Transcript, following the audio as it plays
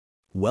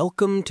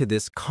Welcome to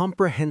this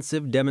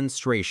comprehensive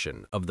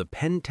demonstration of the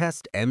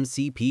Pentest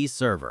MCP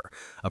Server,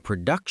 a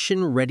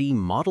production-ready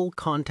model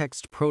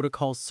context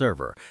protocol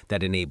server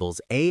that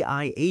enables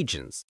AI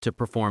agents to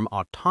perform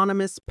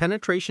autonomous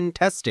penetration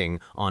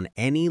testing on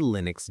any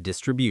Linux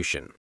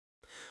distribution.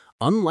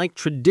 Unlike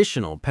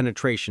traditional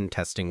penetration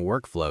testing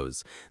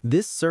workflows,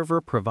 this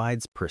server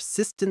provides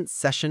persistent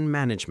session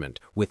management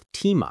with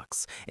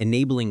Tmux,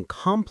 enabling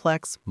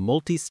complex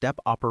multi-step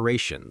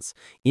operations,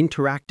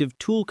 interactive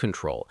tool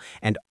control,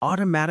 and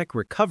automatic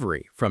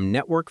recovery from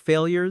network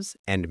failures,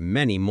 and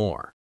many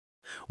more.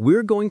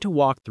 We're going to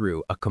walk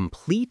through a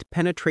complete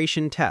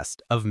penetration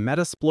test of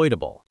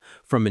Metasploitable,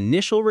 from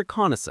initial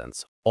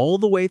reconnaissance all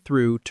the way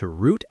through to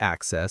root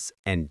access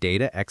and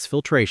data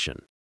exfiltration.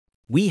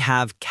 We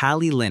have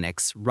Kali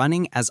Linux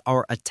running as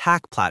our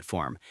attack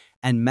platform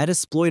and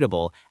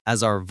Metasploitable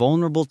as our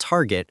vulnerable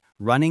target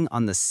running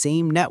on the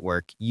same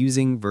network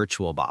using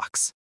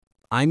VirtualBox.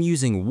 I'm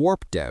using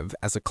WarpDev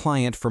as a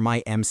client for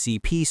my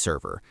MCP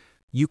server.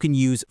 You can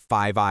use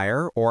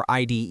 5IR or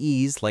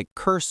IDEs like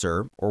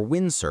Cursor or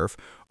Windsurf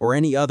or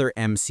any other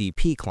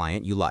MCP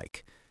client you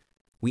like.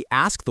 We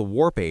ask the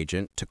Warp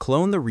agent to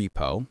clone the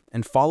repo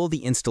and follow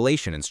the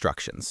installation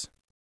instructions.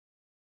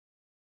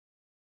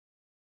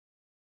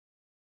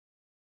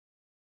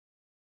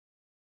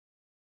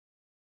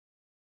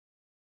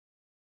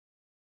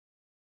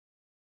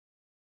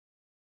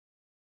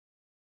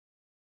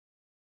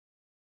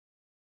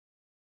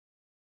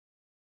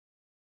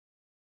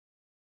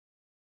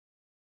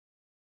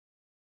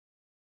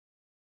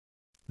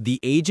 The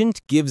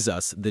agent gives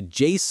us the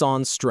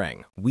JSON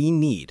string we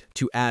need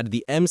to add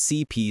the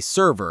MCP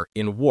server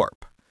in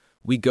Warp.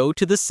 We go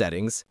to the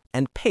settings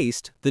and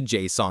paste the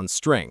JSON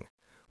string.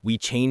 We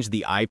change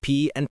the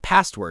IP and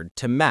password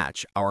to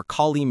match our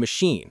Kali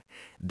machine,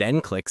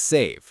 then click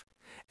Save.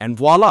 And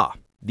voila,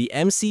 the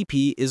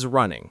MCP is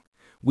running.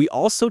 We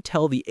also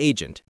tell the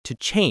agent to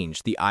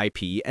change the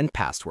IP and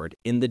password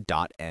in the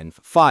 .env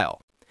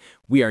file.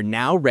 We are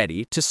now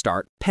ready to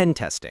start pen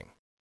testing.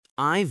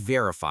 I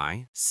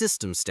verify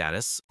system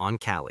status on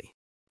Kali.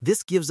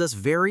 This gives us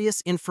various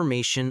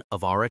information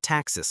of our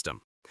attack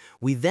system.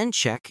 We then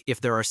check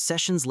if there are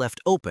sessions left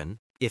open.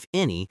 If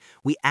any,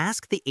 we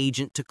ask the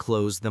agent to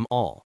close them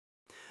all.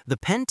 The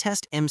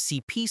Pentest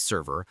MCP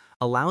server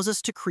allows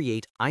us to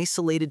create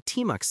isolated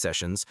Tmux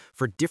sessions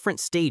for different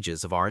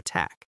stages of our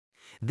attack.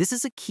 This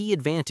is a key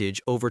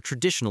advantage over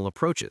traditional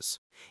approaches.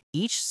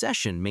 Each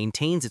session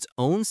maintains its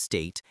own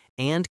state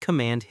and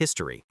command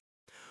history.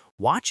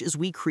 Watch as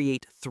we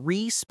create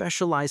 3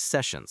 specialized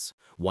sessions,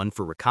 one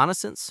for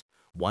reconnaissance,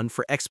 one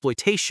for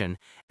exploitation,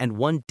 and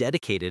one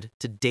dedicated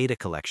to data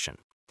collection.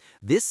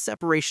 This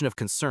separation of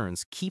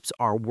concerns keeps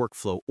our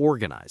workflow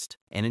organized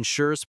and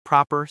ensures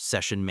proper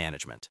session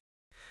management.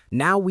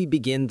 Now we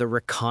begin the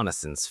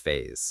reconnaissance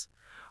phase.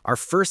 Our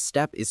first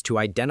step is to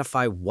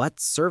identify what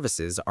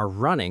services are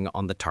running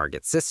on the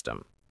target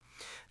system.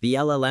 The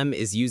LLM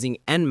is using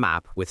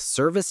Nmap with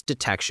service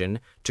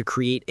detection to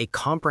create a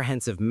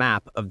comprehensive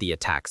map of the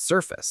attack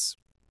surface.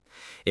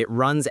 It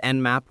runs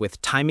Nmap with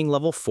timing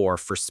level 4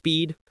 for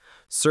speed,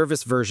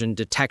 service version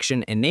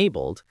detection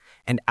enabled,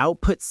 and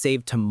output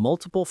saved to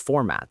multiple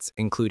formats,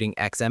 including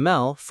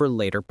XML for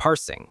later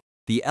parsing.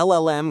 The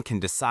LLM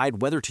can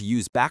decide whether to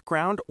use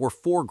background or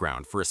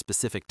foreground for a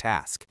specific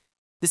task.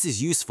 This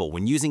is useful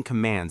when using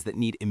commands that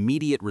need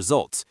immediate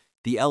results.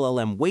 The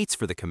LLM waits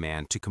for the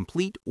command to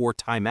complete or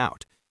time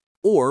out,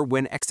 or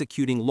when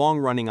executing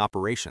long-running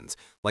operations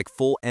like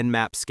full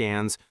Nmap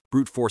scans,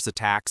 brute force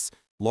attacks,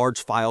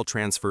 large file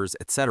transfers,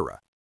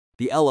 etc.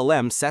 The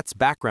LLM sets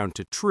background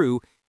to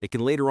true. It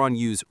can later on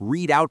use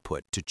read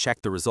output to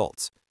check the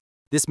results.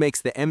 This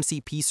makes the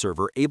MCP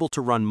server able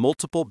to run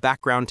multiple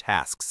background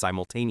tasks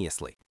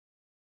simultaneously.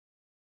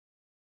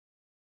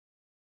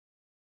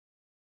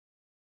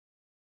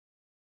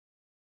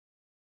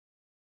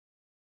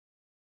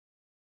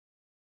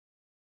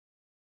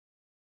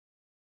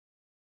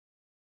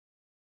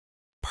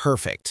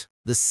 Perfect.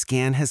 The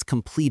scan has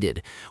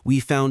completed.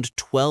 We found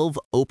 12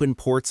 open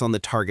ports on the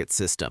target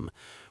system.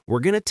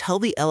 We're going to tell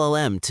the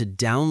LLM to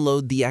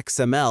download the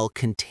XML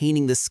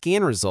containing the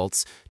scan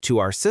results to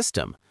our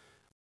system.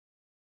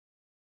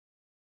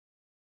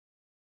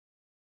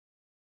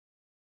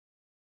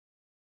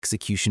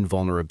 Execution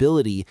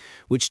vulnerability,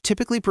 which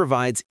typically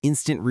provides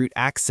instant root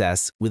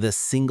access with a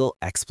single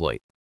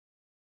exploit.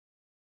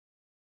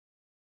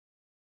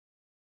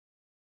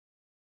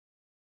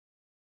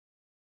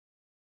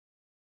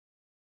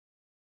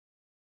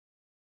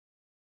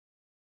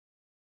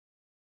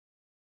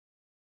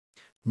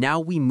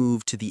 Now we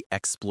move to the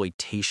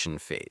exploitation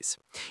phase.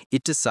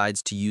 It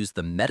decides to use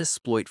the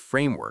Metasploit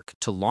framework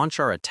to launch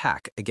our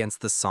attack against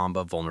the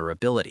Samba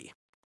vulnerability.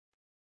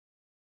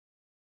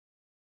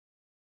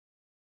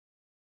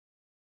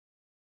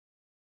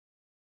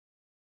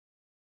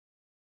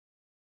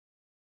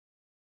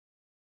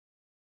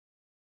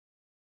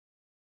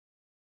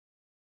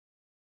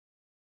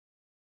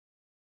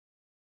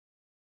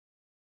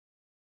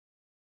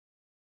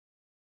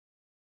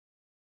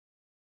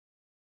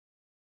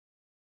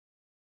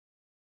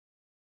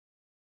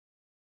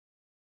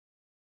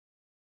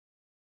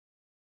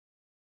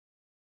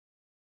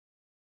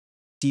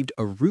 received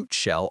a root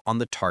shell on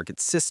the target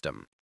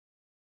system.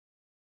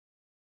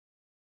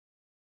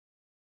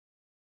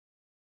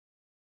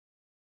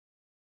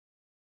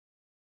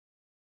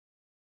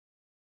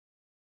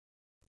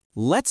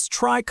 Let's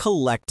try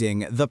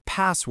collecting the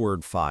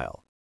password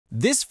file.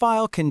 This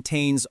file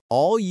contains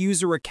all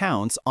user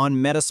accounts on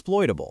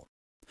Metasploitable.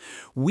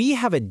 We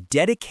have a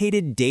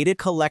dedicated data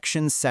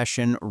collection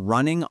session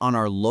running on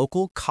our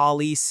local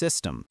Kali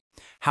system.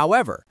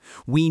 However,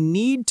 we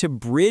need to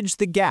bridge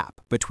the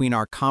gap between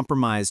our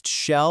compromised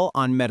shell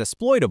on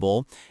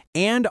Metasploitable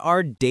and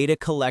our data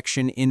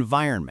collection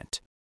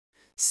environment.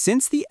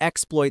 Since the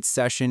exploit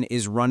session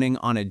is running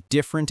on a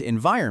different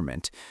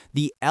environment,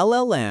 the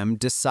LLM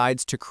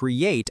decides to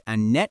create a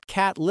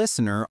netcat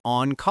listener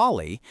on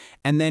Kali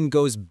and then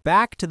goes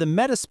back to the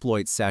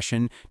Metasploit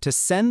session to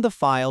send the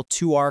file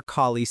to our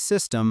Kali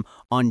system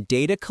on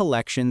data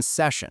collection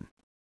session.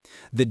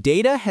 The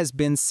data has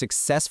been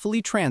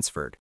successfully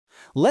transferred.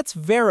 Let's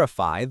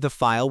verify the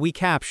file we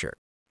captured.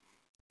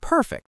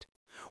 Perfect.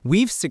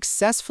 We've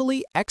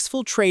successfully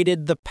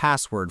exfiltrated the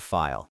password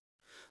file.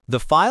 The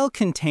file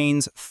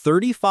contains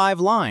 35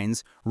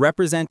 lines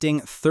representing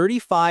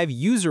 35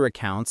 user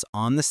accounts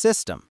on the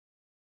system.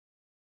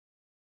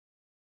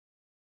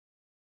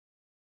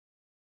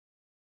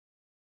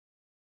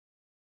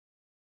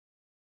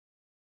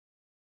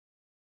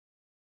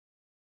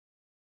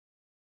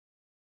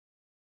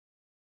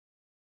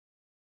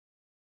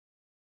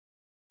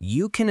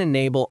 You can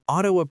enable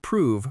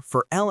auto-approve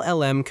for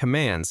LLM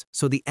commands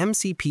so the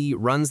MCP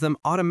runs them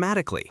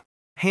automatically.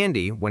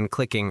 Handy when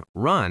clicking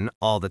Run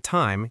all the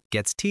time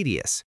gets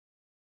tedious.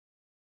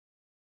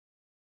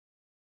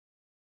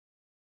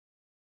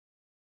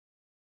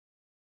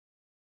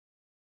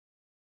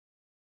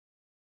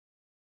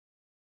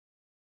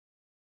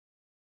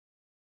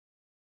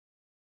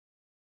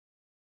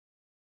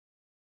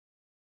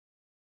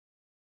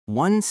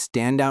 One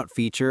standout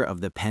feature of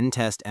the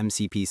Pentest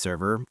MCP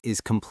server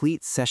is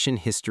complete session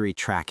history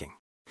tracking.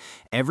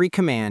 Every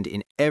command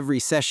in every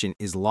session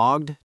is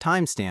logged,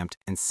 timestamped,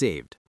 and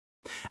saved.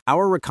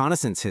 Our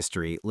reconnaissance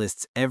history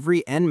lists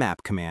every Nmap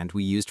command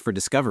we used for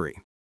discovery.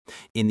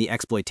 In the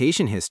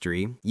exploitation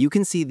history, you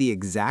can see the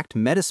exact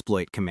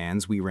Metasploit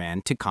commands we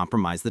ran to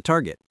compromise the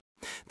target.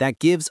 That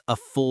gives a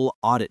full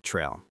audit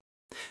trail.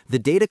 The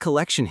data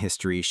collection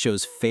history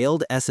shows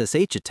failed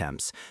SSH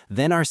attempts,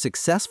 then our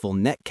successful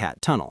netcat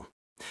tunnel.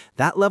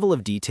 That level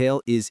of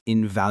detail is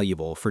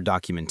invaluable for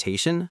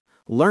documentation,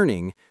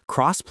 learning,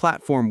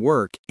 cross-platform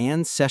work,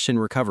 and session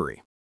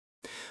recovery.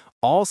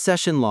 All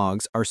session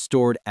logs are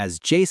stored as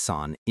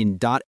JSON in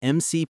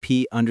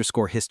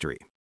 .mcp_history.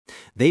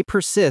 They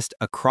persist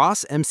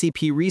across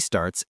MCP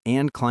restarts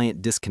and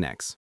client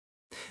disconnects.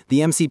 The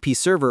MCP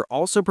server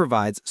also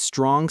provides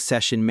strong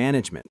session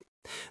management.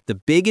 The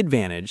big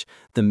advantage,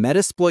 the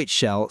Metasploit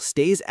shell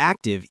stays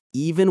active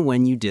even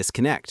when you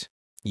disconnect.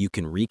 You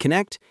can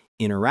reconnect,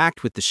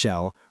 interact with the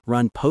shell,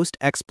 run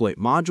post-exploit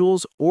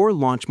modules, or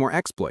launch more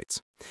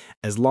exploits,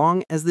 as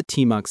long as the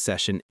Tmux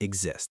session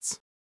exists.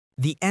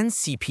 The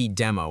NCP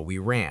demo we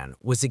ran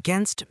was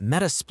against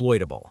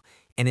Metasploitable,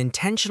 an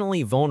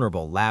intentionally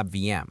vulnerable lab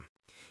VM.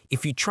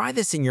 If you try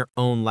this in your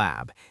own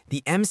lab,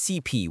 the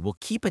MCP will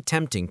keep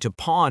attempting to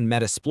pawn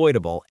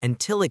Metasploitable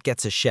until it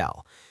gets a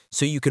shell,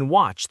 so you can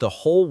watch the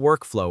whole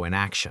workflow in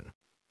action.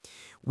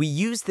 We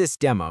used this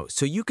demo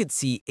so you could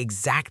see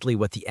exactly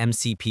what the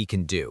MCP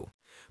can do: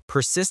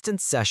 persistent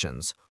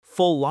sessions,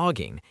 full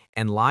logging,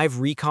 and live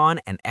recon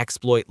and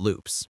exploit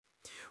loops.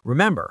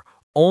 Remember,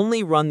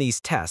 only run these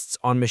tests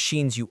on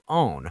machines you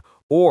own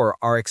or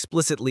are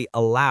explicitly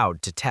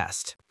allowed to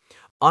test.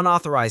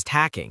 Unauthorized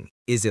hacking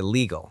is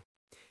illegal.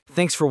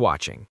 Thanks for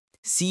watching.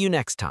 See you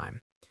next time.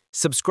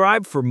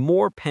 Subscribe for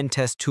more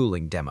pentest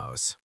tooling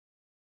demos.